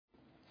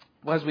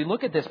Well, as we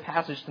look at this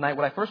passage tonight,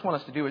 what I first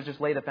want us to do is just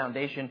lay the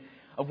foundation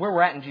of where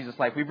we're at in Jesus'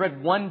 life. We've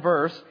read one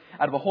verse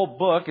out of a whole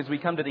book as we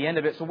come to the end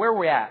of it. So where are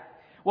we at?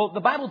 Well, the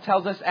Bible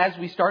tells us as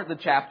we start the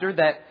chapter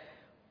that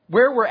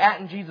where we're at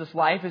in Jesus'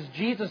 life is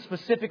Jesus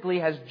specifically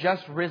has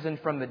just risen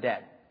from the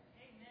dead.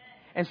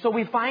 And so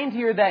we find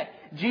here that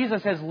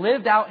Jesus has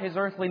lived out His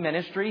earthly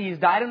ministry. He's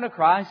died on the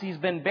cross. He's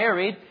been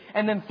buried.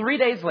 And then 3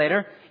 days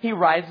later, He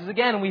rises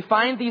again. And we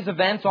find these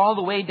events all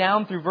the way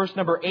down through verse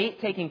number 8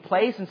 taking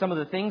place, and some of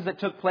the things that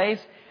took place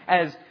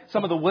as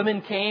some of the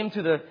women came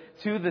to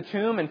the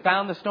tomb and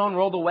found the stone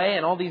rolled away,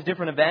 and all these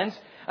different events.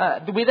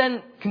 We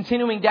then,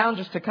 continuing down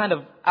just to kind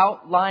of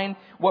outline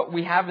what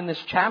we have in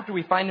this chapter,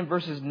 we find in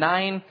verses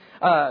 9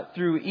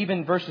 through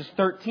even verses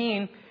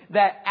 13,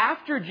 that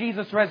after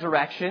Jesus'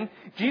 resurrection,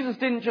 Jesus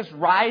didn't just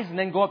rise and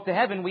then go up to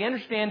heaven. We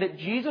understand that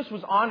Jesus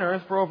was on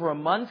earth for over a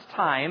month's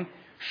time,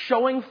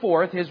 showing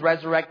forth His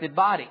resurrected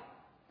body,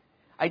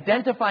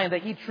 identifying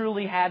that He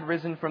truly had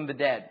risen from the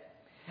dead.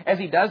 As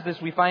He does this,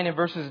 we find in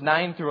verses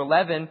 9 through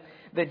 11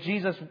 that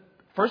Jesus,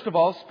 first of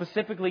all,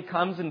 specifically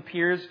comes and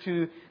appears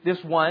to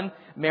this one,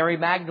 Mary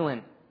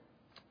Magdalene.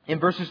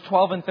 In verses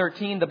 12 and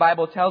 13, the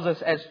Bible tells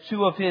us as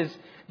two of His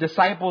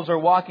disciples are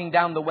walking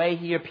down the way,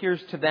 He appears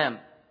to them.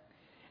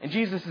 And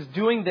Jesus is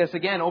doing this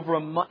again over a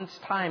month's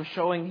time,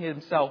 showing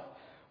Himself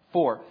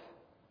forth.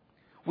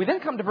 We then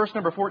come to verse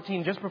number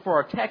 14 just before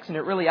our text, and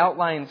it really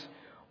outlines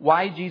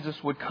why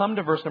Jesus would come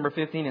to verse number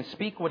 15 and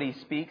speak what He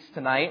speaks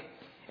tonight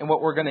and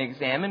what we're going to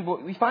examine.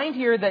 But we find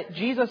here that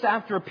Jesus,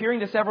 after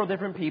appearing to several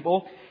different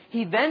people,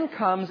 He then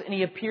comes and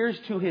He appears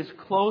to His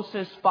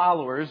closest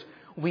followers.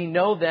 We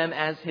know them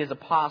as His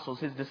apostles,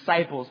 His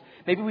disciples.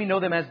 Maybe we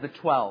know them as the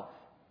 12.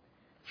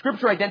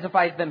 Scripture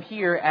identifies them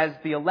here as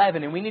the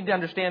 11, and we need to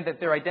understand that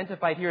they're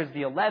identified here as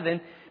the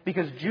 11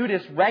 because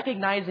Judas,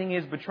 recognizing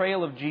his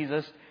betrayal of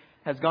Jesus,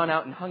 has gone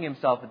out and hung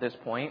himself at this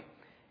point.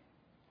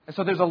 And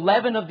so there's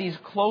 11 of these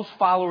close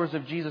followers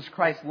of Jesus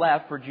Christ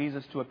left for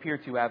Jesus to appear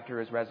to after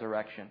His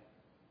resurrection.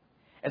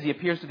 As He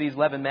appears to these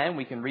 11 men,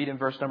 we can read in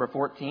verse number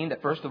 14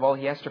 that first of all,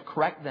 He has to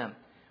correct them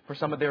for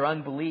some of their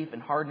unbelief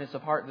and hardness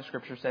of heart, the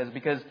Scripture says,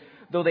 because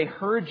though they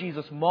heard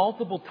Jesus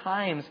multiple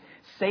times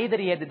say that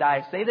He had to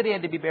die, say that He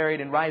had to be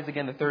buried and rise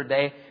again the third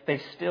day,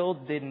 they still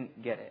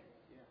didn't get it.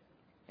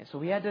 And so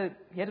He had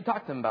to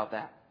talk to them about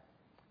that.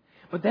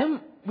 But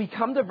then we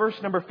come to verse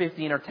number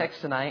 15, our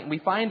text tonight, and we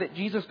find that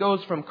Jesus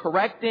goes from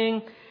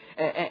correcting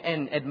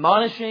and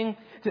admonishing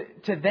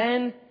to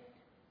then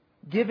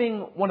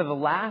giving one of the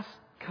last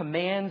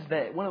commands,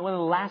 that one of the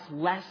last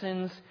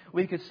lessons,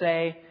 we could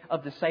say,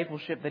 of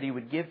discipleship that He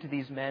would give to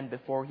these men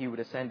before He would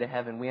ascend to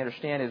heaven. We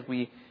understand as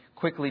we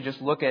quickly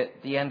just look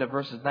at the end of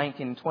verses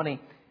 19 and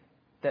 20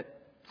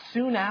 that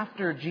soon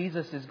after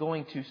Jesus is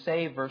going to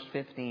say, verse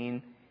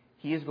 15,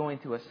 He is going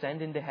to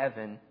ascend into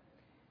heaven,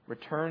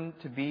 return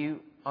to be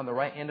on the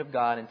right hand of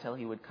God until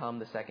He would come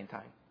the second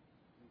time.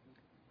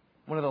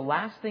 One of the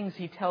last things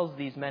He tells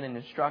these men in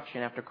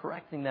instruction after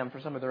correcting them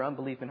for some of their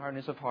unbelief and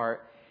hardness of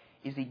heart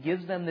is He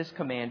gives them this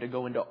command to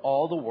go into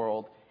all the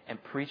world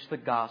and preach the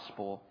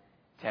gospel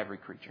to every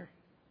creature.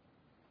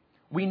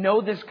 We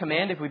know this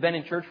command, if we've been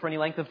in church for any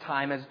length of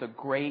time, as the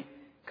Great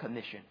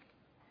Commission.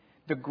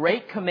 The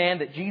great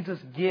command that Jesus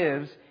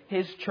gives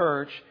His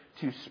church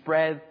to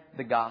spread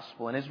the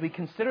gospel. And as we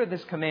consider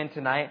this command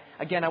tonight,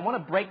 again, I want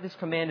to break this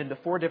command into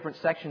 4 different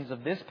sections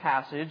of this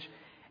passage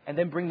and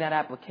then bring that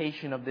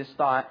application of this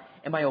thought.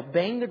 Am I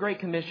obeying the Great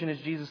Commission as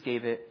Jesus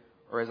gave it,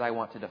 or as I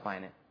want to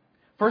define it?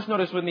 First,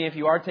 notice with me, if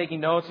you are taking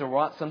notes or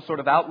want some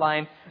sort of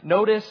outline,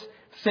 notice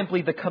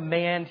simply the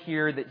command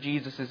here that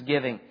Jesus is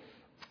giving.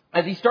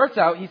 As He starts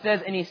out, He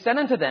says, "And He said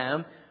unto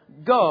them,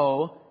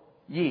 Go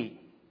ye."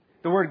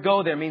 The word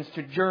go there means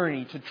to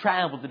journey, to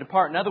travel, to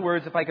depart. In other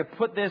words, if I could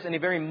put this in a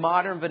very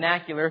modern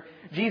vernacular,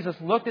 Jesus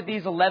looked at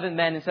these 11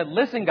 men and said,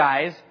 "Listen,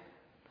 guys,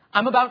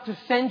 I'm about to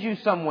send you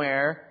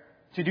somewhere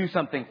to do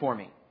something for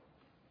me."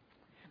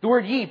 The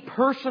word ye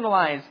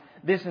personalized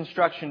this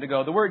instruction to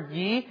go. The word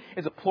ye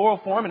is a plural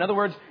form. In other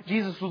words,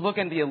 Jesus was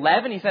looking at the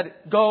 11. He said,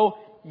 "Go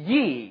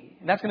ye."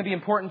 And that's going to be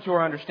important to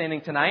our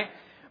understanding tonight.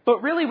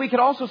 But really, we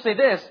could also say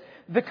this.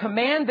 The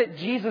command that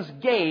Jesus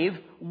gave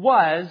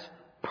was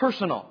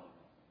personal.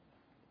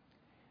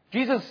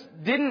 Jesus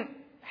didn't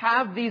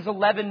have these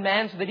 11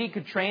 men so that He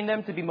could train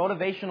them to be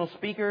motivational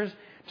speakers,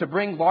 to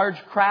bring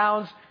large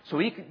crowds, so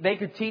they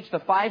could teach the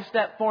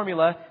 5-step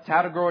formula to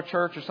how to grow a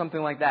church or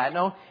something like that.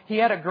 No, He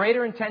had a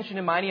greater intention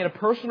in mind. He had a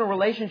personal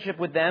relationship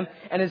with them.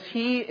 And as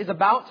He is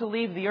about to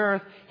leave the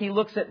earth, He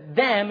looks at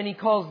them and He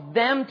calls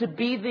them to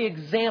be the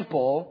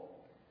example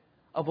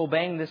of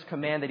obeying this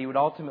command that He would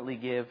ultimately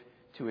give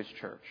to His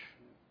church.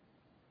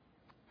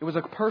 It was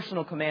a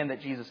personal command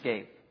that Jesus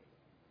gave.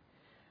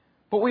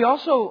 But we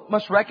also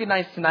must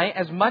recognize tonight,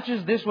 as much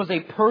as this was a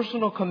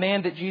personal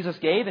command that Jesus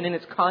gave, and in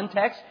its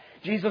context,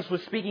 Jesus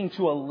was speaking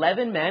to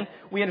 11 men.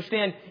 We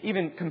understand,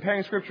 even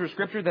comparing Scripture to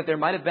Scripture, that there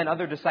might have been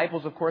other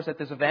disciples, of course, at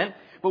this event.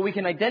 But we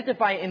can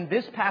identify in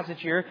this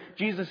passage here,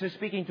 Jesus is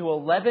speaking to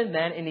 11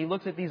 men, and He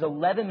looks at these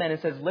 11 men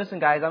and says, "Listen,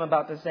 guys, I'm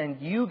about to send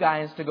you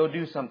guys to go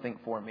do something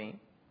for me."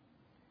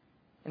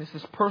 And it's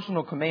this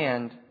personal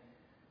command.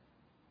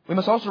 We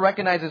must also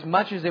recognize, as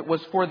much as it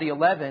was for the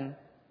 11,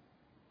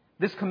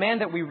 this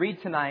command that we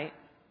read tonight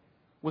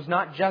was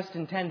not just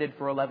intended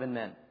for 11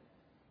 men.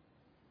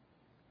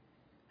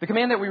 The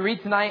command that we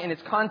read tonight in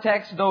its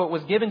context, though it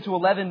was given to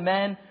 11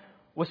 men,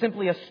 was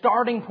simply a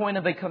starting point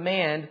of a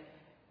command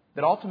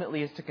that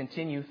ultimately is to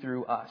continue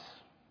through us,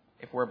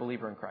 if we're a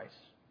believer in Christ.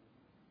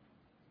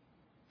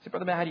 So,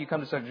 Brother Matt, how do you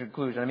come to such a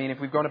conclusion? I mean, if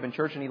we've grown up in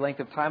church any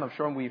length of time, I'm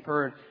sure we've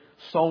heard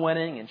soul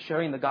winning and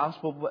sharing the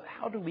gospel, but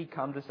how do we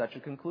come to such a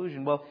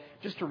conclusion? Well,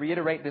 just to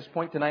reiterate this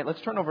point tonight,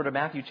 let's turn over to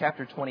Matthew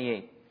chapter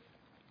 28.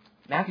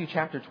 Matthew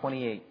chapter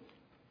 28.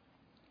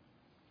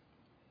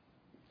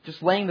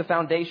 Just laying the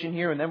foundation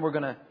here, and then we're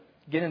going to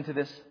get into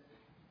this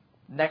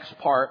next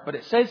part. But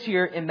it says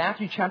here in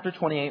Matthew chapter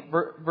 28,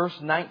 verse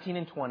 19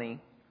 and 20,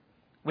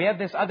 we have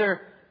this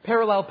other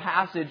parallel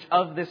passage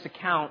of this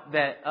account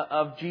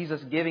of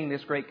Jesus giving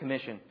this Great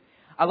Commission.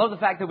 I love the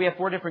fact that we have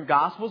 4 different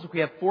Gospels.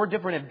 We have 4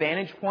 different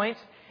advantage points,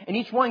 and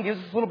each one gives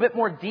us a little bit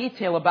more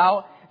detail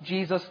about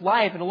Jesus'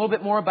 life and a little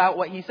bit more about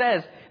what He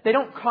says. They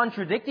don't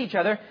contradict each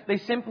other. They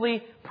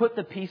simply put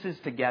the pieces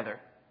together.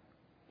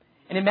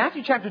 And in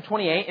Matthew chapter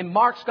 28, in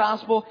Mark's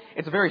Gospel,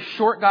 it's a very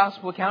short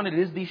Gospel account. It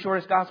is the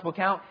shortest Gospel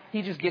account.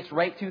 He just gets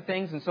right to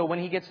things. And so when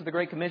He gets to the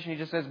Great Commission, He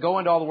just says, go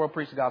into all the world,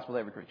 preach the gospel to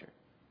every creature.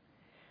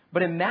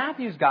 But in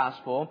Matthew's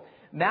Gospel,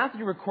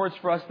 Matthew records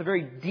for us the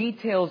very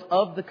details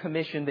of the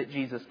commission that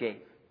Jesus gave.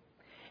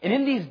 And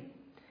in these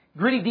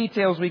gritty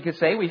details, we could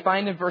say, we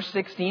find in verse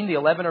 16, the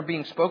 11 are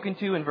being spoken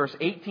to. In verse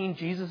 18,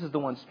 Jesus is the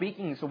one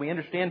speaking. So we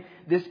understand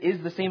this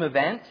is the same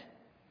event.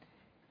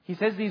 He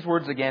says these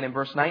words again in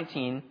verse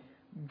 19,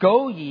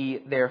 go ye,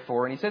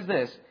 therefore, and He says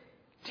this,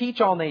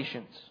 teach all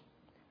nations,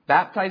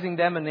 baptizing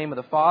them in the name of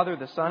the Father,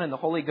 the Son, and the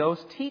Holy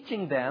Ghost,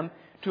 teaching them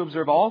to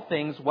observe all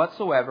things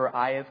whatsoever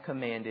I have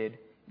commanded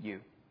you.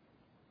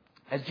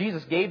 As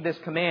Jesus gave this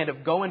command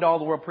of go into all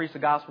the world, preach the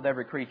gospel to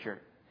every creature,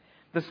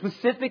 the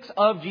specifics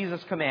of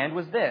Jesus' command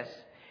was this.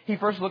 He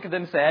first looked at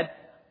them and said,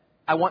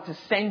 I want to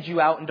send you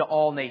out into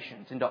all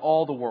nations, into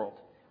all the world.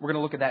 We're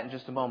going to look at that in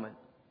just a moment.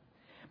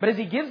 But as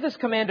He gives this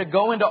command to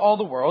go into all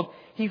the world,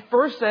 He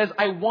first says,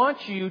 I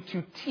want you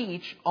to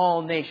teach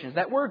all nations.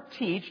 That word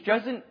teach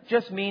doesn't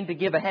just mean to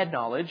give a head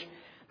knowledge.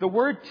 The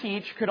word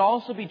teach could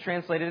also be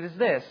translated as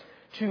this,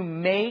 to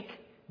make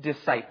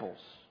disciples.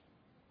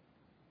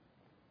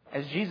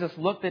 As Jesus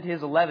looked at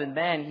His 11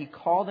 men, He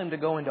called them to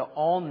go into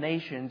all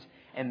nations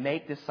and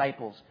make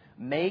disciples,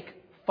 make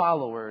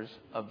followers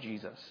of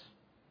Jesus.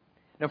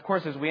 And of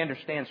course, as we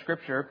understand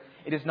Scripture,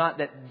 it is not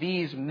that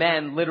these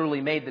men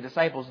literally made the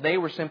disciples. They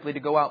were simply to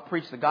go out,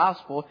 preach the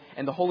gospel,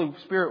 and the Holy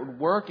Spirit would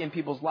work in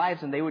people's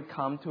lives and they would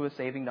come to a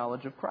saving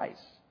knowledge of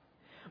Christ.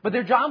 But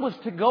their job was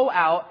to go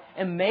out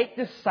and make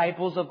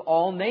disciples of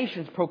all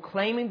nations,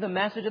 proclaiming the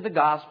message of the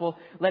gospel,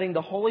 letting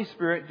the Holy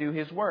Spirit do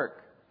His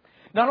work.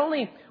 Not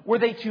only were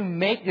they to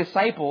make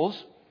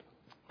disciples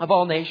of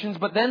all nations,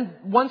 but then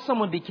once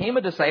someone became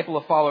a disciple,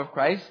 a follower of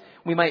Christ,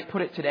 we might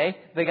put it today,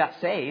 they got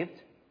saved.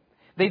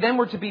 They then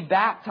were to be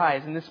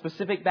baptized in this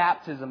specific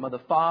baptism of the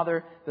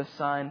Father, the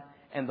Son,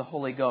 and the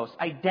Holy Ghost,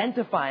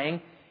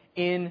 identifying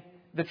in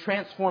the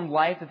transformed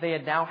life that they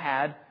had now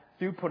had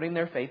through putting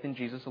their faith in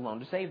Jesus alone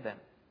to save them.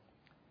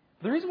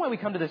 The reason why we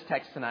come to this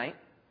text tonight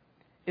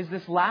is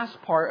this last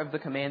part of the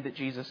command that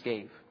Jesus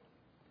gave.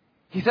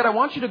 He said, I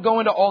want you to go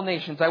into all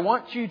nations. I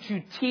want you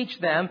to teach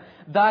them,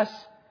 thus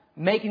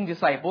making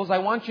disciples. I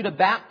want you to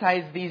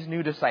baptize these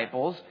new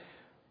disciples.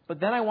 But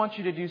then I want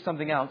you to do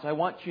something else. I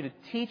want you to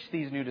teach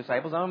these new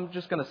disciples. I'm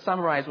just going to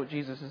summarize what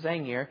Jesus is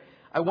saying here.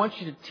 I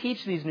want you to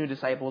teach these new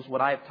disciples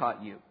what I've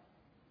taught you.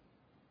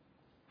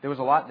 There was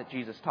a lot that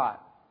Jesus taught.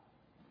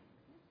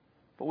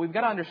 But what we've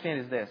got to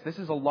understand is this. This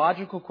is a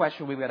logical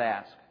question we've got to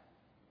ask.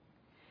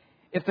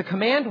 If the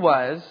command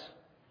was,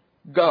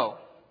 go,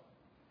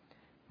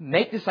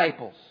 make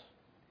disciples,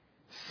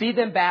 see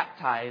them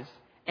baptized,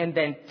 and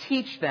then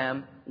teach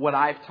them what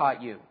I've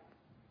taught you.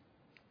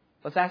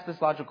 Let's ask this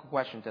logical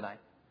question tonight.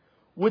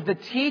 Would the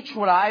teach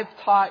what I've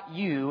taught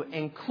you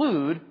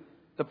include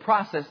the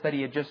process that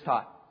He had just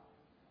taught?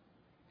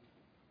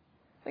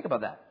 Think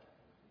about that.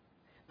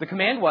 The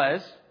command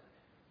was,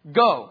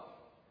 go,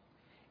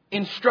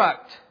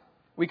 instruct,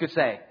 we could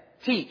say,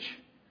 teach,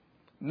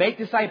 make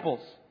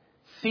disciples,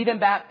 see them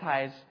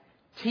baptized,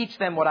 teach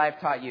them what I've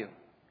taught you.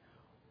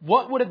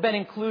 What would have been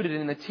included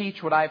in the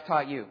teach what I've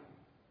taught you?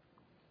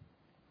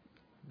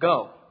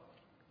 Go,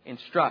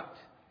 instruct,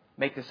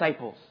 make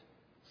disciples,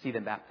 see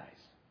them baptized.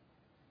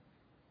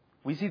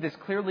 We see this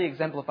clearly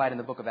exemplified in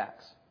the book of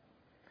Acts.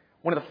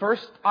 One of the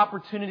first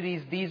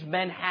opportunities these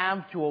men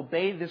have to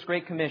obey this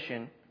Great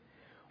Commission,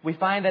 we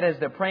find that as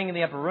they're praying in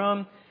the upper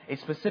room, a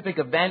specific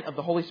event of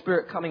the Holy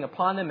Spirit coming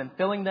upon them and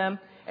filling them,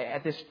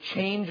 at this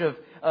change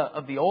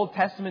of the Old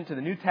Testament to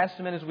the New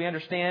Testament, as we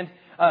understand,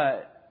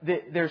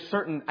 there's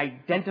certain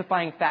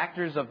identifying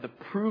factors of the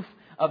proof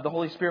of the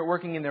Holy Spirit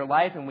working in their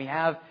life, and we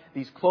have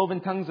these cloven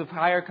tongues of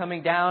fire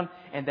coming down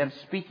and them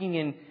speaking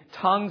in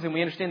tongues, and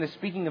we understand the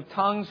speaking of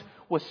tongues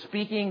was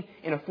speaking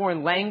in a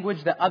foreign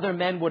language that other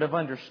men would have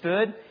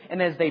understood.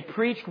 And as they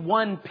preached,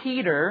 1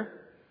 Peter,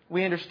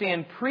 we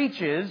understand,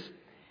 preaches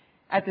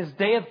at this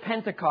day of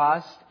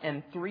Pentecost,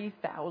 and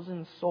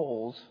 3,000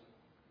 souls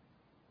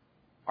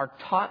are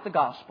taught the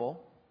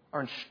gospel,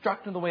 are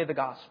instructed in the way of the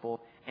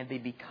gospel, and they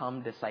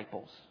become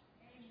disciples.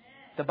 Amen.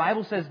 The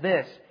Bible says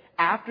this: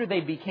 after they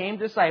became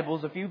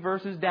disciples, a few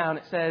verses down,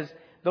 it says,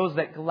 those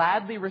that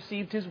gladly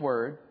received His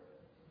word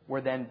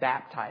were then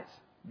baptized.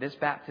 This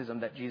baptism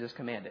that Jesus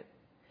commanded.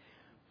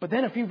 But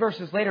then a few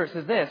verses later it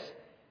says this,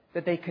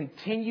 that they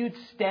continued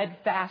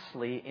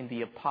steadfastly in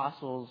the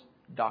apostles'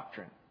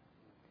 doctrine.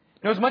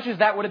 Now, as much as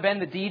that would have been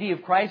the deity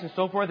of Christ and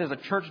so forth as a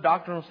church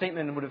doctrinal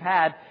statement would have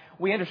had,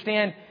 we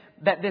understand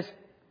that this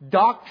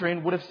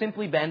doctrine would have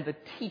simply been the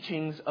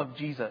teachings of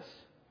Jesus.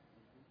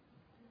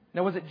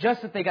 Now, was it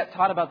just that they got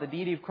taught about the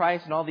deity of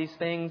Christ and all these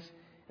things,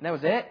 and that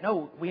was it?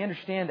 No, we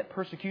understand that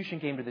persecution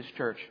came to this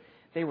church.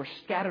 They were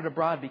scattered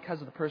abroad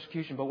because of the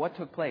persecution. But what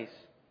took place?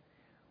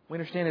 We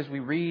understand as we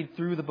read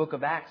through the book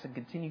of Acts and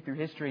continue through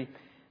history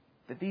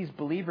that these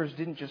believers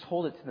didn't just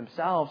hold it to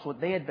themselves.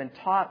 What they had been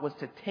taught was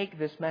to take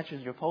this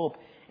message of hope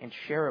and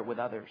share it with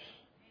others.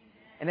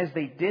 And as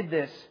they did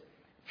this,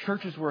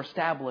 churches were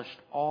established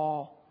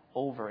all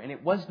over. And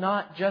it was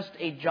not just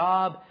a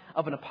job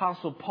of an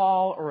Apostle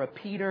Paul or a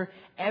Peter.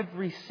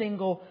 Every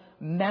single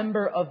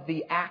member of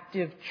the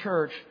active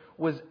church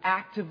was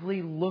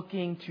actively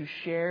looking to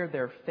share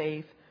their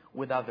faith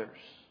with others.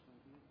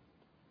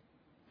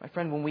 My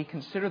friend, when we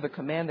consider the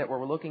command that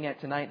we're looking at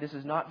tonight, this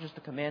is not just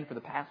a command for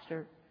the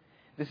pastor.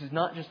 This is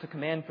not just a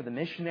command for the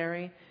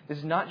missionary. This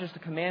is not just a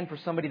command for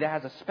somebody that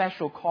has a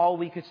special call,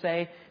 we could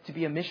say, to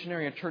be a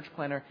missionary or church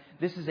planner.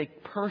 This is a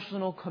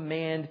personal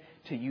command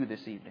to you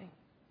this evening.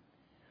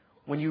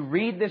 When you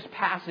read this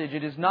passage,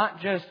 it is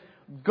not just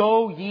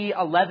go ye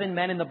 11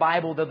 men in the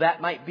Bible, though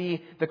that might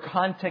be the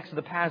context of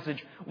the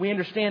passage. We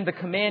understand the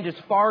command is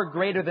far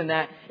greater than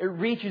that. It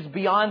reaches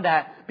beyond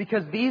that,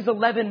 because these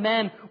 11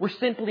 men were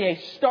simply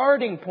a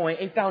starting point,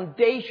 a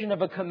foundation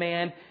of a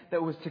command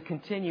that was to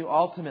continue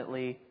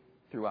ultimately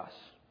through us.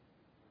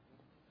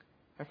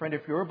 My friend,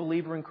 if you're a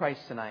believer in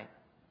Christ tonight,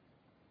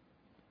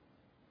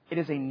 it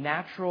is a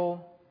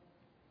natural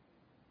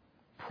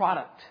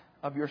product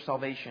of your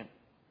salvation.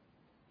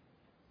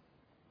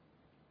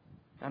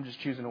 I'm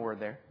just choosing a word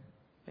there.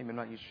 Maybe I'm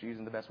not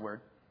using the best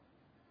word.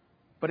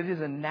 But it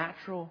is a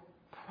natural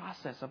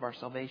process of our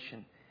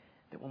salvation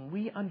that when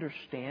we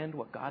understand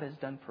what God has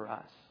done for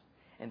us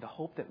and the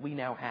hope that we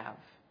now have.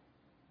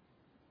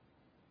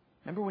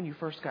 Remember when you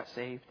first got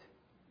saved?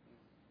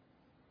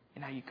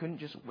 And how you couldn't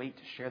just wait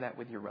to share that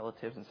with your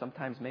relatives. And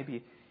sometimes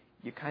maybe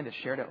you kind of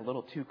shared it a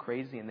little too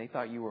crazy and they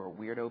thought you were a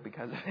weirdo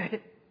because of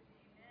it.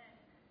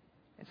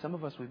 And some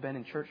of us, we've been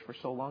in church for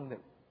so long that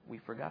we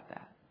forgot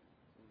that.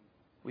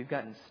 We've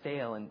gotten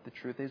stale, and the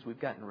truth is we've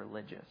gotten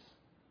religious.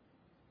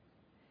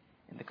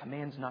 And the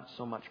command's not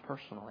so much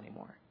personal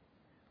anymore.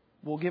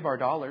 We'll give our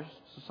dollars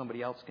so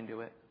somebody else can do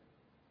it.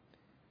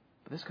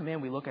 But this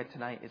command we look at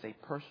tonight is a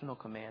personal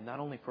command, not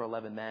only for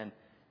 11 men,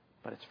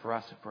 but it's for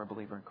us and for a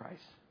believer in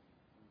Christ.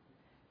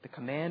 The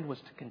command was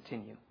to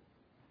continue.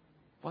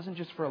 It wasn't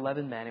just for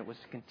 11 men, it was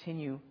to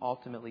continue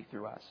ultimately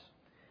through us.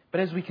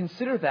 But as we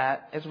consider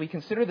that, as we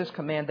consider this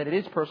command that it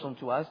is personal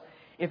to us,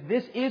 if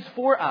this is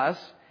for us,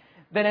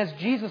 then as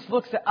Jesus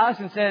looks at us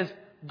and says,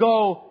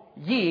 go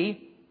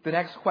ye, the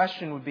next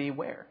question would be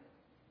where?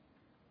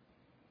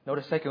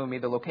 Notice second with me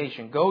the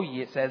location. Go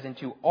ye, it says,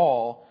 into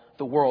all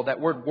the world. That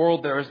word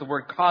world there is the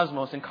word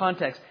cosmos. In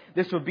context,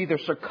 this would be the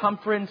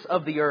circumference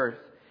of the earth.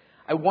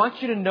 I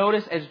want you to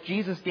notice as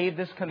Jesus gave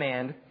this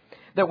command,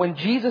 that when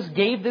Jesus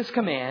gave this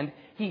command,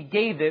 He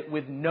gave it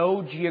with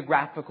no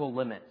geographical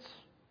limits.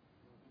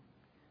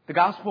 The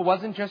gospel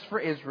wasn't just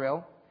for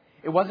Israel.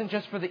 It wasn't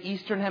just for the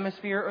Eastern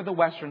Hemisphere or the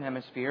Western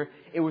Hemisphere.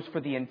 It was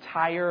for the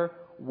entire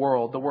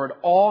world. The word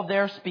all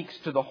there speaks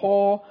to the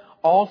whole,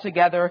 all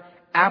together,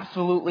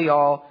 absolutely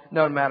all,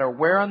 no matter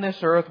where on this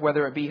earth,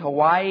 whether it be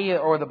Hawaii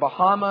or the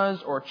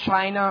Bahamas or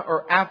China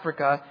or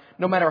Africa,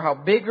 no matter how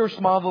big or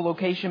small the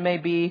location may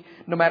be,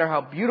 no matter how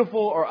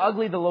beautiful or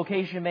ugly the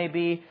location may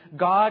be,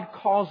 God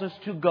calls us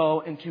to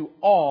go into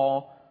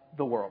all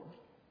the world.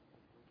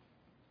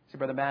 See,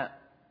 Brother Matt,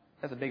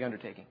 that's a big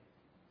undertaking.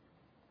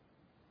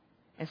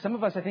 And some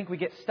of us, I think, we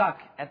get stuck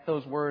at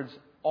those words,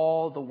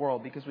 all the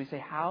world, because we say,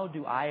 how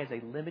do I, as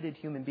a limited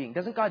human being,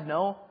 doesn't God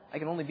know I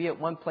can only be at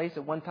one place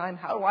at one time?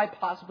 How do I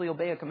possibly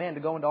obey a command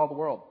to go into all the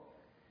world?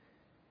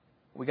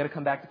 We've got to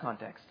come back to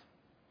context.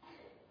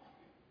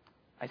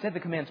 I said the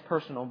command's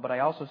personal, but I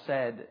also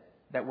said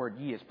that word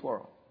ye is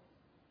plural.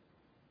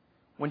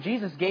 When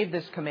Jesus gave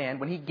this command,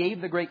 when He gave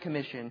the Great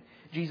Commission,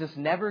 Jesus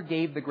never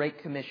gave the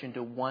Great Commission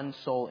to one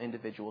sole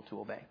individual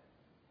to obey.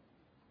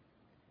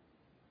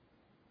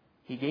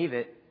 He gave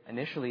it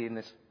initially in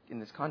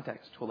this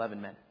context to 11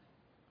 men.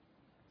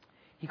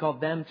 He called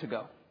them to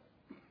go.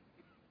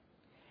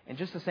 And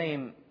just the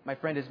same, my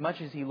friend, as much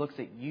as He looks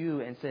at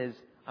you and says,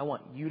 I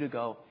want you to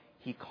go,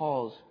 He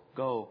calls,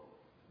 go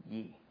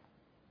ye.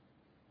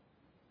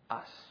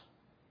 Us.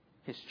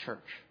 His church.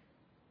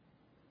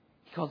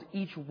 He calls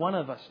each one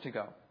of us to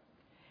go.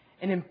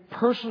 And in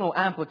personal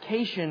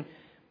application,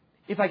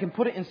 if I can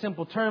put it in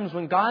simple terms,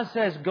 when God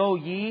says, go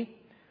ye,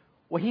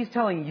 what He's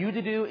telling you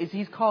to do is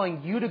He's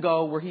calling you to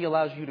go where He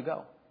allows you to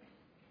go.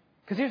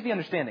 Because here's the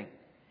understanding.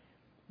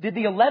 Did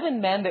the 11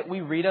 men that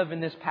we read of in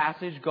this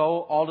passage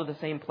go all to the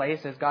same place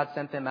as God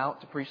sent them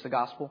out to preach the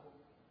gospel?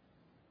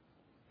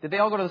 Did they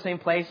all go to the same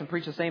place and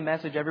preach the same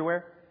message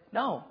everywhere?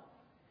 No.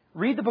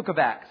 Read the book of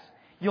Acts.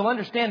 You'll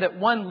understand that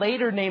one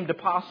later named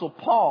apostle,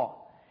 Paul,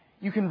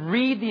 you can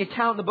read the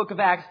account in the book of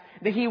Acts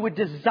that he would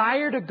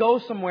desire to go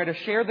somewhere to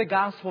share the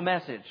gospel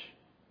message.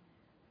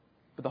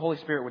 But the Holy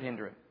Spirit would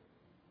hinder him.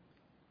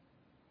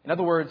 In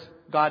other words,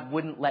 God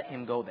wouldn't let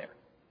him go there.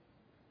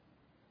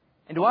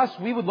 And to us,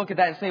 we would look at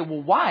that and say,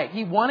 well, why?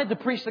 He wanted to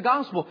preach the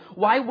gospel.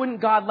 Why wouldn't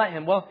God let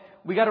him? Well,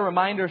 we got to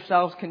remind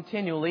ourselves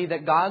continually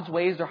that God's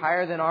ways are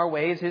higher than our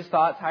ways, His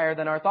thoughts higher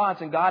than our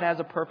thoughts, and God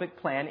has a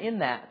perfect plan in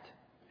that.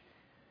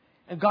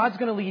 And God's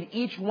going to lead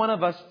each one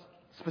of us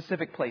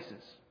specific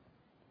places.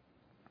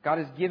 God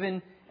has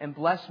given and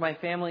blessed my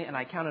family, and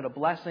I count it a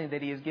blessing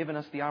that He has given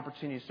us the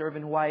opportunity to serve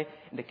in Hawaii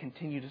and to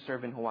continue to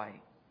serve in Hawaii.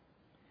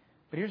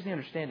 But here's the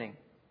understanding.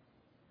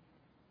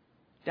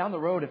 Down the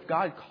road, if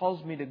God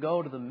calls me to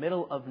go to the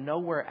middle of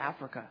nowhere,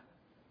 Africa,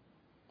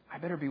 I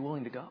better be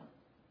willing to go.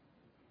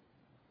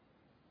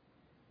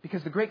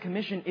 Because the Great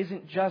Commission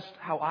isn't just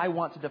how I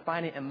want to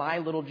define it in my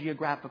little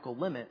geographical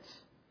limits.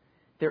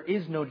 There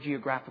is no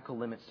geographical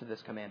limits to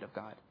this command of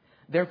God.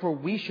 Therefore,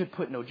 we should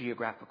put no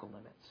geographical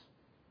limits.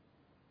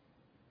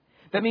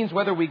 That means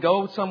whether we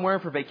go somewhere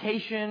for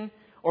vacation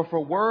or for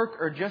work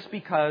or just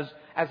because,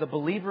 as a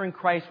believer in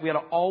Christ, we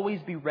ought to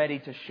always be ready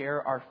to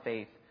share our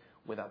faith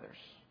with others.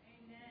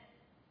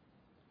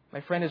 My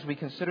friend, as we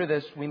consider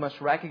this, we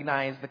must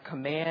recognize the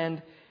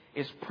command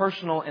is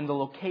personal and the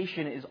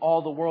location is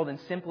all the world. In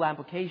simple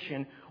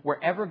application,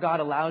 wherever God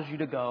allows you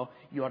to go,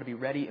 you ought to be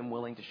ready and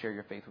willing to share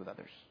your faith with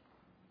others.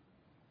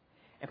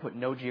 And put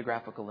no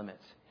geographical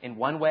limits. In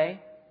one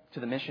way, to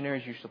the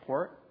missionaries you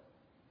support,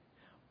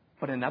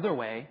 but another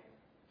way,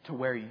 to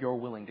where you're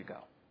willing to go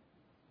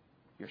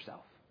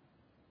yourself.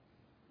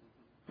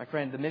 My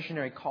friend, the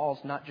missionary call's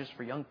not just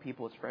for young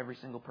people, it's for every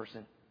single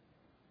person.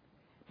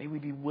 May we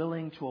be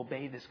willing to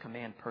obey this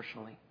command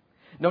personally.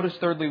 Notice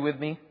thirdly with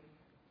me,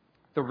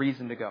 the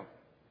reason to go.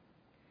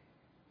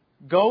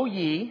 Go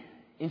ye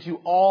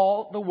into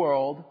all the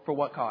world for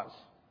what cause?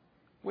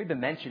 We've been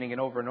mentioning it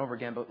over and over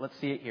again, but let's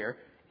see it here.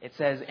 It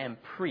says, and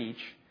preach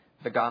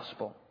the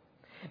gospel.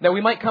 Now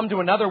we might come to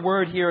another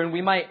word here and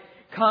we might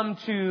come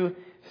to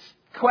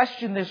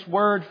question this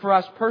word for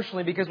us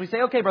personally because we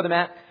say, okay, Brother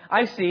Matt,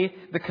 I see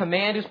the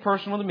command is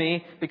personal to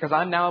me because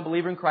I'm now a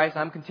believer in Christ.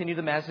 I'm continuing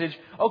the message.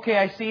 Okay,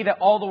 I see that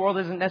all the world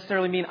doesn't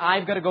necessarily mean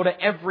I've got to go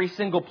to every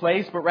single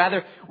place, but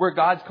rather where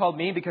God's called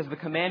me because the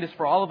command is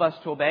for all of us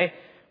to obey.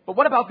 But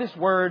what about this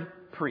word,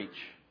 preach?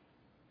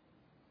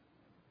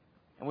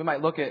 And you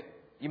might look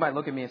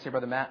at me and say,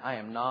 Brother Matt, I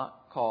am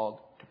not called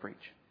to preach.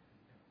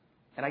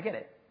 And I get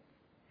it.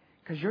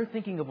 Because you're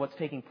thinking of what's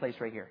taking place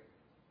right here.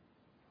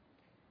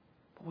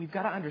 What we've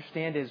got to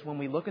understand is when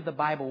we look at the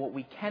Bible, what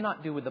we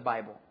cannot do with the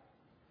Bible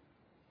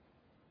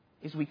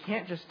is we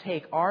can't just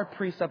take our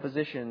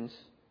presuppositions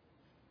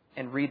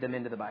and read them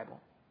into the Bible.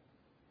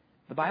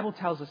 The Bible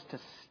tells us to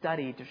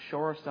study to show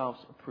ourselves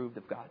approved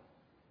of God.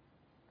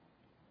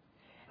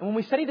 And when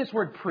we study this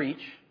word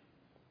preach,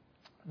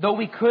 though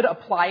we could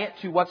apply it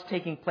to what's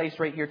taking place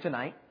right here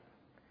tonight,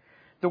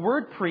 the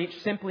word preach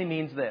simply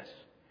means this: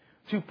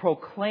 to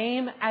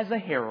proclaim as a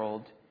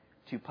herald,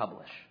 to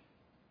publish.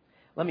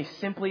 Let me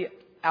simply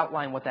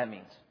outline what that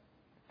means.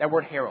 That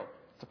word herald,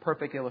 it's a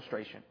perfect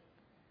illustration.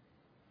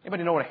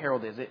 Anybody know what a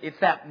herald is? It's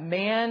that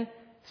man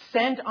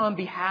sent on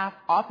behalf,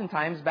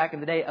 oftentimes back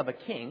in the day, of a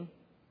king.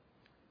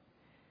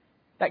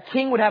 That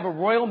king would have a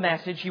royal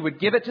message. He would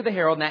give it to the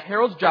herald, and that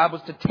herald's job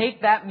was to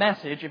take that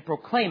message and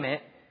proclaim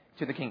it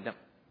to the kingdom.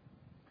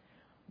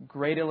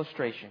 Great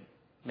illustration.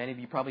 Many of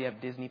you probably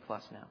have Disney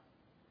Plus now.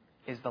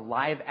 Is the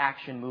live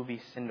action movie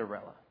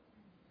Cinderella.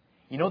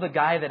 You know the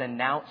guy that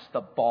announced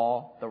the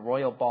ball, the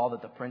royal ball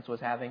that the prince was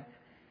having?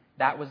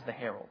 That was the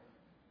herald.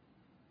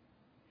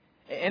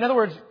 In other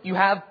words, you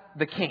have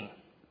the king.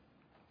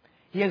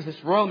 He has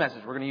this royal message.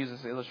 We're going to use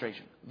this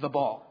illustration. The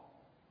ball.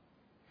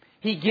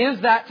 He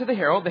gives that to the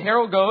herald. The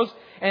herald goes,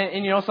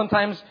 and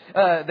sometimes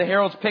the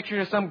herald's pictured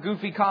as some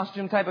goofy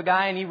costume type of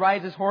guy, and he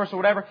rides his horse or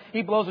whatever.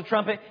 He blows a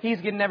trumpet. He's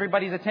getting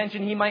everybody's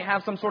attention. He might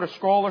have some sort of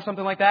scroll or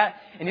something like that,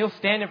 and he'll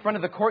stand in front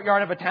of the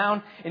courtyard of a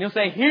town, and he'll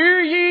say, hear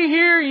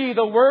ye,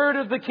 the word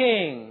of the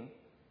king.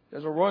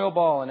 There's a royal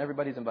ball, and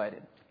everybody's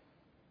invited.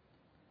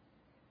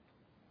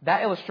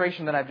 That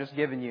illustration that I've just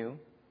given you,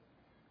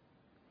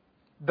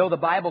 though the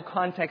Bible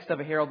context of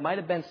a herald might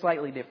have been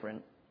slightly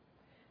different,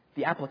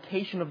 the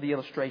application of the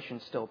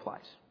illustration still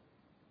applies.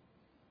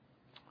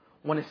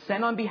 One is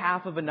sent on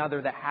behalf of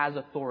another that has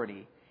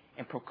authority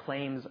and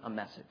proclaims a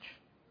message.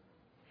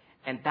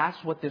 And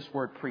that's what this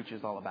word preach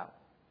is all about.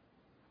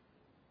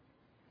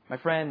 My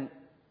friend,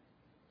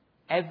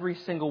 every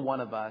single one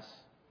of us,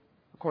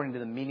 according to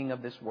the meaning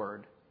of this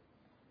word,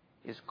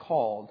 is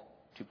called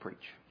to preach.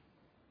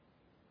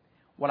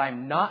 What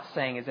I'm not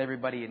saying is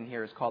everybody in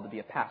here is called to be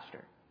a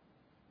pastor.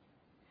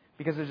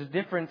 Because there's a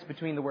difference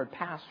between the word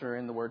pastor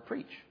and the word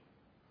preach.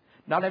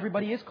 Not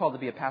everybody is called to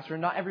be a pastor.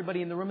 Not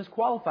everybody in the room is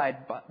qualified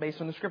based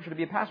on the Scripture to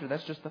be a pastor.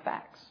 That's just the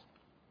facts.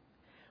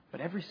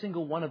 But every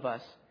single one of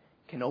us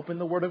can open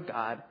the Word of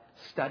God,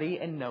 study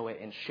and know it,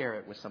 and share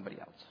it with somebody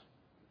else.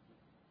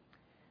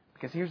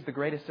 Because here's the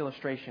greatest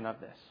illustration of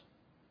this.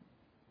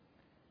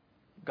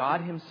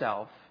 God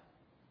Himself,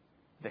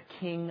 the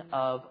King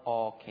of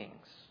all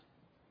kings,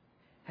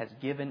 has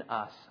given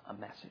us a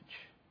message,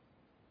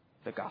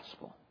 the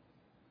gospel.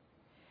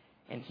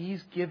 And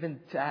He's given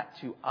that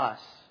to us.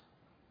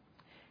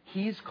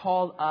 He's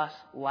called us,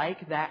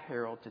 like that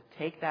herald, to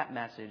take that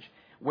message.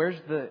 Where's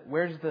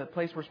the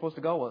place we're supposed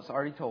to go? Well, it's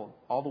already told.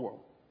 All the world.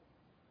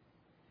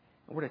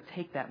 And we're to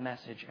take that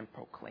message and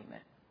proclaim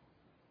it.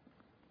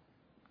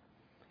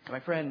 And my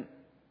friend,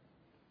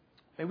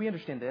 may we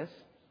understand this?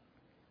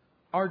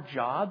 Our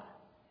job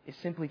is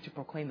simply to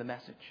proclaim the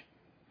message.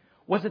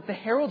 Was it the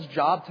herald's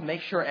job to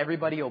make sure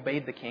everybody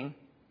obeyed the king?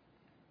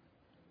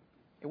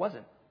 It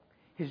wasn't.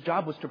 His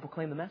job was to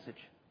proclaim the message.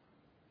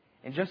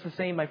 And just the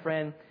same, my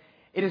friend,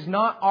 it is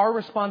not our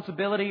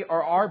responsibility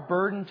or our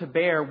burden to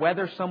bear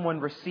whether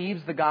someone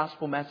receives the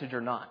gospel message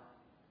or not.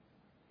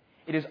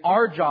 It is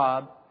our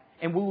job,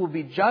 and we will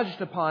be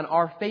judged upon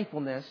our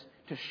faithfulness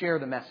to share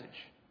the message,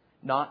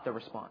 not the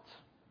response.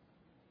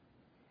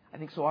 I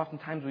think so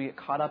oftentimes we get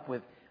caught up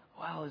with,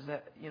 well, is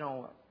that,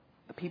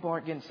 the people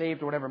aren't getting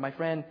saved or whatever. My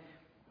friend,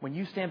 when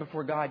you stand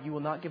before God, you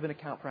will not give an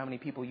account for how many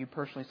people you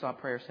personally saw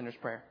pray a sinner's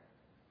prayer.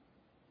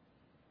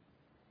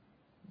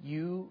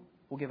 You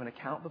will give an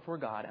account before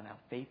God on how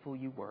faithful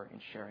you were in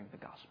sharing the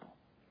gospel.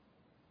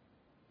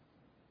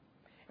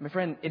 And my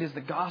friend, it is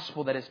the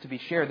gospel that is to be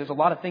shared. There's a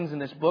lot of things in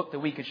this book that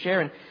we could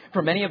share. And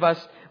for many of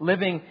us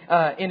living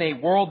in a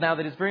world now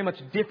that is very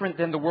much different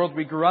than the world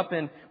we grew up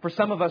in, for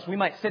some of us, we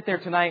might sit there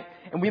tonight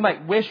and we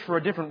might wish for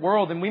a different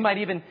world. And we might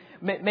even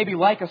maybe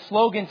like a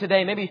slogan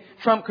today. Maybe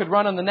Trump could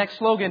run on the next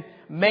slogan,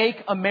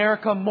 "Make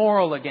America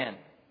Moral Again."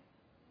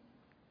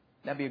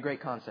 That'd be a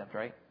great concept,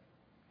 right?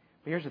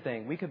 But here's the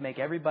thing. We could make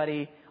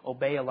everybody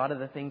obey a lot of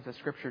the things that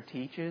Scripture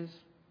teaches,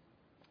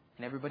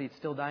 and everybody'd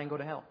still die and go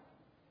to hell.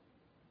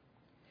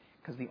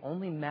 Because the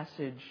only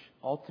message,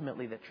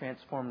 ultimately, that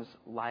transforms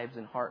lives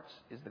and hearts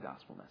is the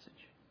gospel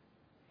message.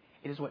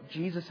 It is what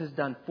Jesus has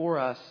done for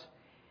us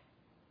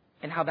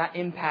and how that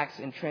impacts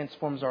and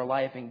transforms our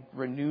life and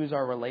renews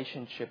our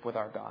relationship with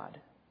our God.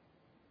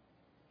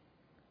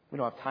 We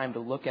don't have time to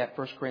look at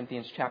 1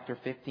 Corinthians chapter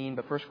 15,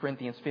 but 1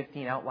 Corinthians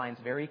 15 outlines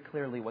very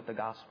clearly what the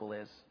gospel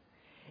is.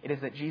 It is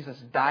that Jesus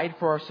died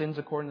for our sins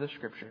according to the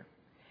Scripture,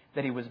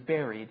 that He was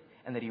buried,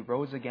 and that He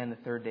rose again the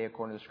third day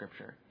according to the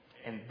Scripture.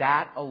 And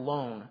that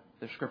alone,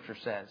 the Scripture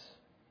says,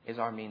 is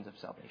our means of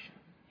salvation.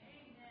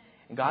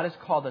 And God has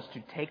called us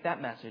to take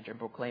that message and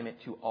proclaim it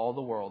to all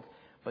the world.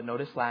 But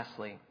notice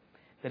lastly,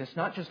 that it's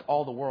not just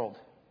all the world,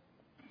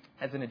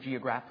 as in a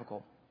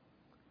geographical.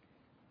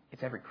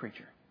 It's every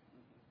creature.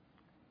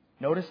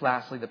 Notice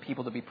lastly the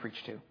people to be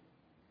preached to.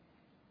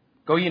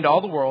 Go ye into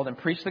all the world and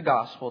preach the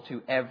gospel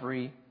to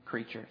every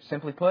creature.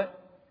 Simply put,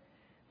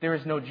 there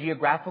is no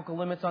geographical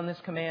limits on this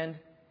command,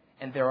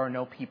 and there are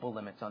no people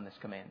limits on this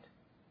command.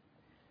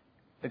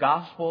 The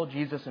gospel,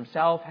 Jesus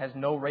Himself, has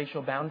no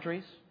racial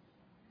boundaries.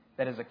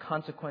 That is a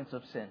consequence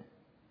of sin.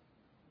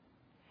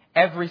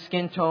 Every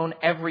skin tone,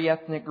 every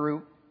ethnic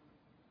group.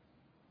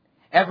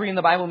 Every in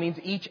the Bible means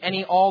each,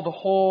 any, all, the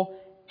whole,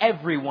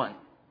 everyone.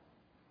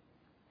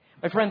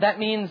 My friend, that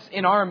means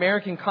in our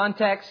American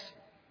context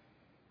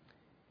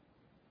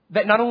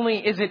that not only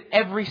is it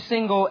every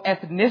single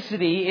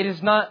ethnicity, it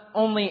is not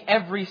only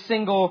every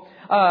single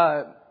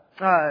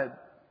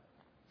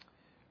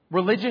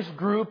religious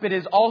group, it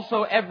is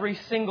also every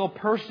single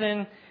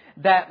person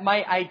that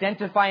might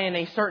identify in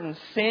a certain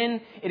sin.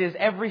 It is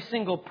every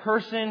single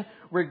person,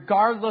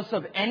 regardless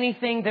of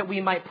anything that we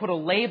might put a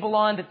label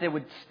on that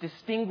would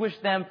distinguish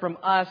them from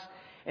us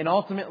and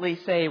ultimately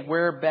say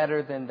we're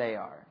better than they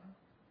are.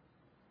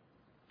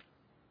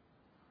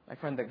 My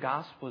friend, the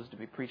gospel is to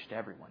be preached to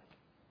everyone.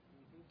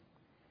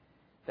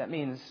 That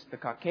means the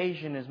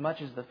Caucasian as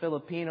much as the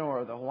Filipino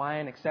or the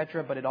Hawaiian,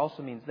 etc. But it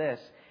also means this.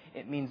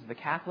 It means the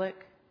Catholic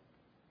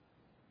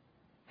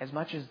as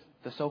much as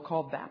the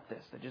so-called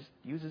Baptist that just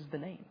uses the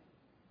name.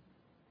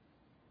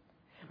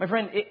 My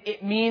friend,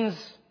 it means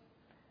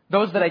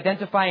those that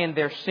identify in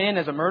their sin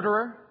as a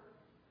murderer,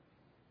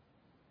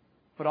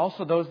 but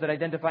also those that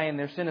identify in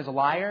their sin as a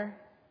liar,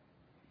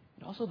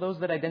 and also those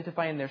that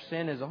identify in their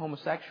sin as a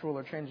homosexual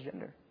or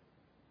transgender.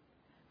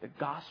 The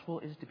gospel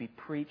is to be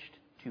preached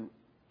to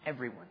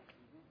everyone,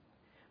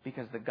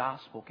 because the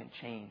gospel can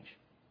change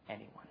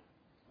anyone.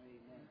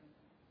 Amen.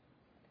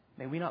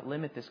 May we not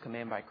limit this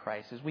command by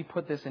Christ. As we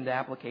put this into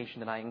application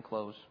tonight and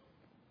close,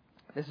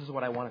 this is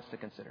what I want us to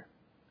consider.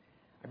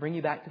 I bring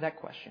you back to that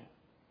question.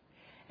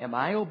 Am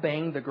I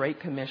obeying the Great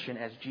Commission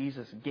as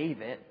Jesus gave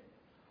it,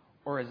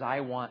 or as I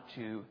want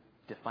to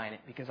define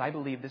it? Because I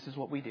believe this is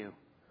what we do.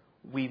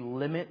 We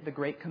limit the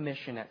Great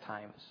Commission at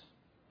times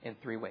in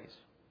three ways.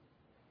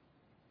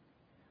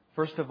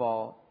 First of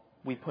all,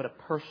 we put a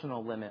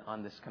personal limit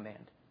on this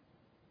command.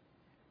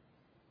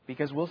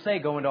 Because we'll say,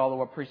 go into all the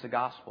world, preach the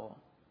gospel,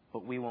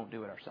 but we won't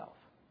do it ourselves.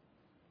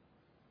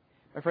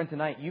 My friend,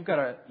 tonight, you've got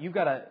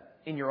to,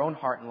 in your own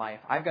heart and life,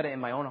 I've got to, in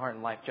my own heart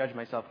and life, judge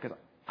myself because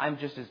I'm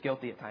just as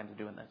guilty at times of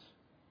doing this.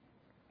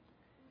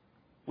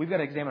 We've got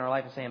to examine our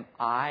life and say, am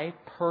I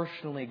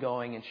personally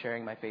going and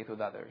sharing my faith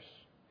with others?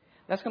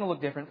 That's going to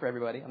look different for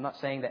everybody. I'm not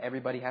saying that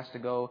everybody has to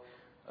go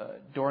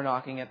door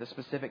knocking at the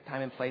specific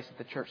time and place that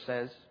the church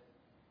says.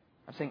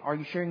 I'm saying, are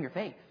you sharing your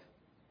faith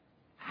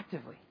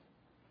actively?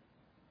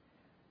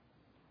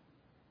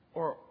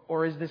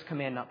 Or is this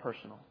command not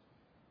personal?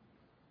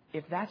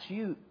 If that's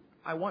you,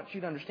 I want you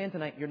to understand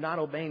tonight, you're not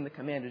obeying the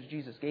command as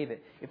Jesus gave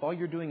it. If all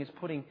you're doing is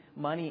putting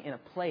money in a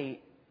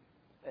plate,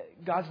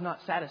 God's not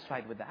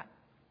satisfied with that.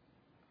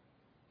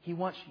 He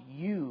wants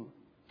you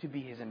to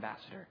be His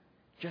ambassador,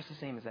 just the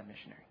same as that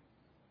missionary.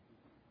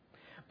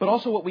 But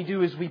also what we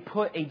do is we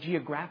put a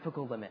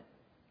geographical limit.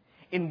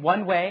 In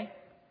one way,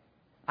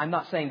 I'm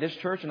not saying this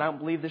church, and I don't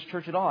believe this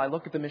church at all. I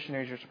look at the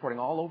missionaries you're supporting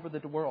all over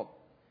the world.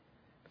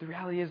 But the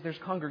reality is there's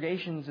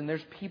congregations and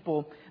there's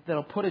people that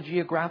will put a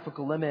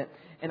geographical limit.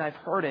 And I've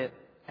heard it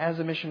as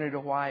a missionary to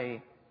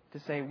Hawaii to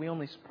say we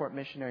only support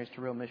missionaries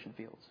to real mission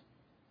fields.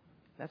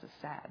 That's a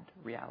sad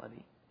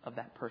reality of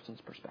that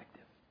person's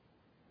perspective.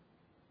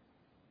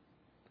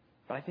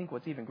 But I think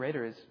what's even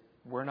greater is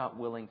we're not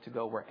willing to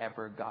go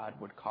wherever God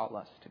would call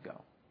us to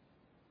go.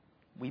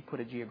 We put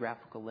a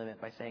geographical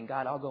limit by saying,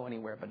 God, I'll go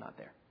anywhere but not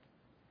there.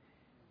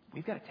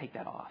 We've got to take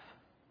that off.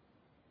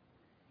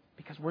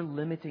 Because we're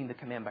limiting the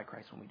command by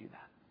Christ when we do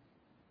that.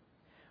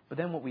 But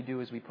then what we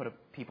do is we put a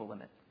people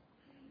limit.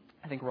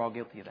 I think we're all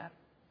guilty of that.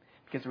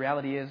 Because the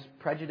reality is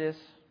prejudice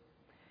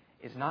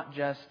is not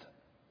just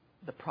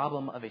the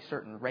problem of a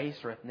certain race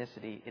or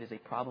ethnicity. It is a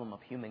problem of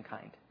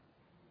humankind.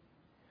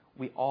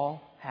 We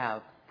all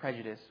have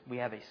prejudice. We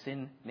have a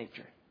sin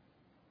nature.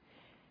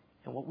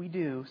 And what we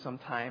do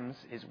sometimes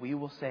is we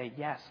will say,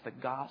 yes, the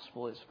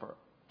gospel is for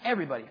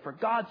everybody. For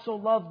God so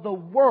loved the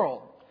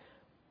world.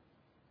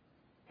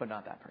 But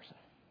not that person.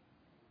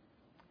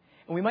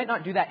 And we might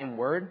not do that in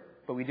word,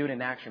 but we do it in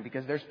action.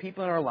 Because there's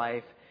people in our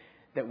life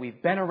that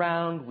we've been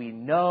around, we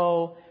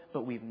know,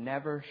 but we've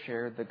never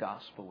shared the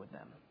gospel with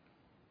them.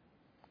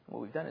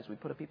 What we've done is we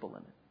put a people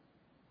limit.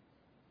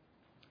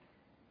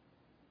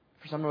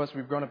 For some of us,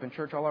 we've grown up in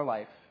church all our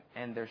life,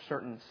 and there's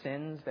certain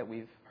sins that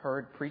we've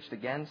heard preached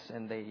against,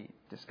 and they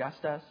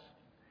disgust us.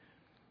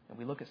 And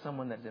we look at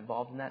someone that's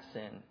involved in that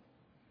sin,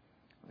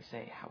 we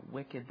say how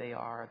wicked they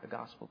are. The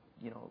gospel,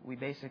 we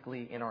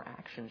basically, in our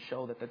actions,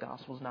 show that the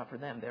gospel's not for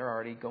them. They're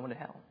already going to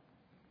hell.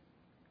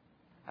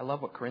 I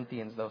love what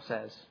Corinthians, though,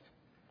 says.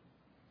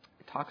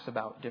 It talks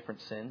about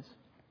different sins.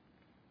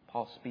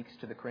 Paul speaks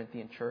to the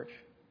Corinthian church.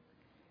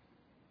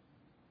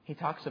 He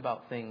talks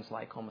about things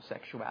like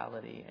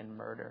homosexuality and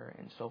murder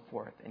and so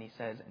forth. And he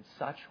says, and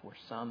such were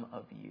some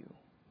of you,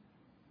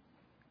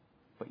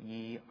 but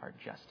ye are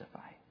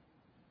justified.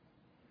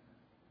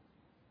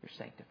 You're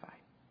sanctified.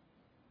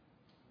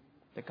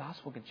 The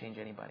gospel can change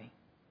anybody.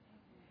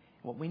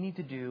 What we need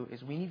to do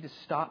is we need to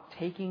stop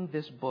taking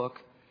this book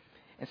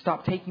and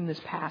stop taking this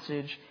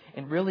passage,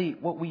 and really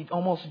what we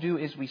almost do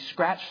is we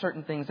scratch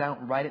certain things out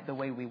and write it the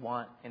way we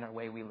want in our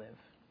way we live.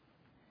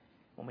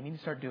 What we need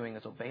to start doing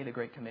is obey the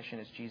Great Commission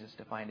as Jesus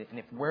defined it. And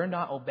if we're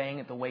not obeying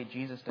it the way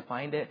Jesus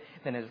defined it,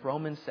 then as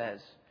Romans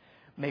says,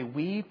 may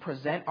we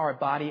present our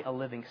body a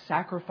living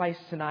sacrifice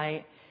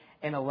tonight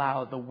and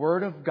allow the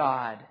Word of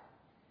God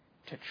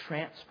to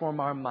transform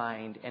our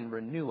mind and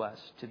renew us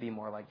to be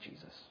more like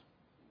Jesus.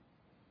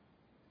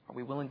 Are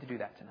we willing to do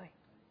that tonight?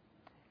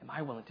 Am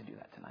I willing to do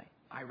that tonight?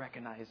 I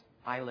recognize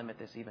I limit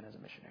this even as a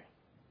missionary.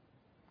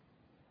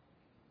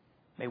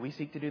 May we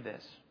seek to do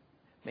this.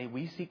 May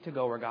we seek to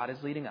go where God is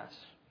leading us.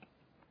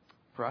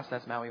 For us,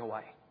 that's Maui,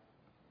 Hawaii.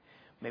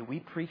 May we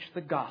preach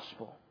the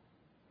gospel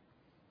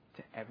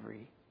to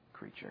every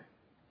creature.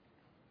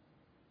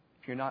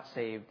 If you're not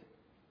saved,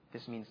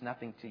 this means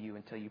nothing to you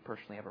until you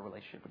personally have a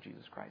relationship with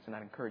Jesus Christ. And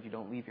I'd encourage you,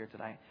 don't leave here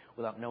today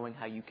without knowing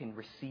how you can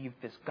receive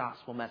this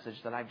gospel message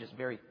that I've just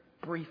very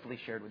briefly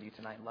shared with you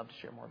tonight. I'd love to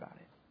share more about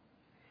it.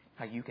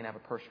 How you can have a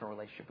personal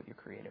relationship with your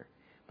Creator.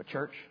 But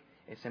church,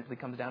 it simply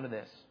comes down to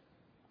this.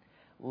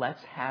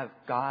 Let's have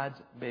God's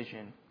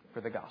vision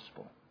for the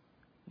gospel,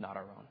 not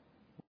our own.